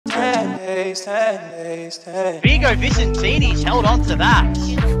Vigo Visentini's held on to that.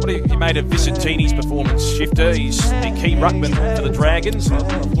 What he made of Visentini's performance shifter. He's the key ruckman for the Dragons.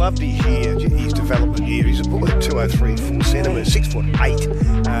 I've loved his development here. He's a boy at 203 4 centimetres,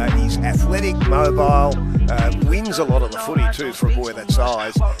 6'8". He's athletic, mobile, wins a lot of the footy too for a boy that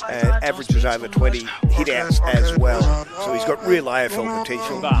size, and averages over 20 hit-outs as well. So he's got real AFL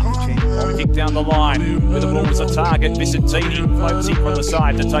potential. On kick down the line with the ball as a target. Visentini floats in from the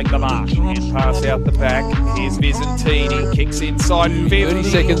side to take the mark. And pass out the back. Here's Visentini, kicks inside 30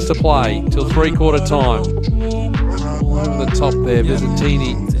 seconds to play till three-quarter time. Over the top there,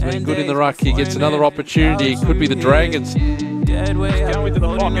 Visentini has been good in the ruck. He gets another opportunity. It could be the Dragons. Go into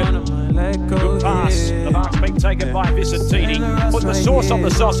the pocket. Good pass. The mark's been taken by Visentini. Put the sauce on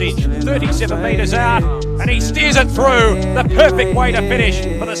the sausage. 37 metres out. And he steers it through. The perfect way to finish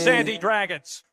for the Sandy Dragons.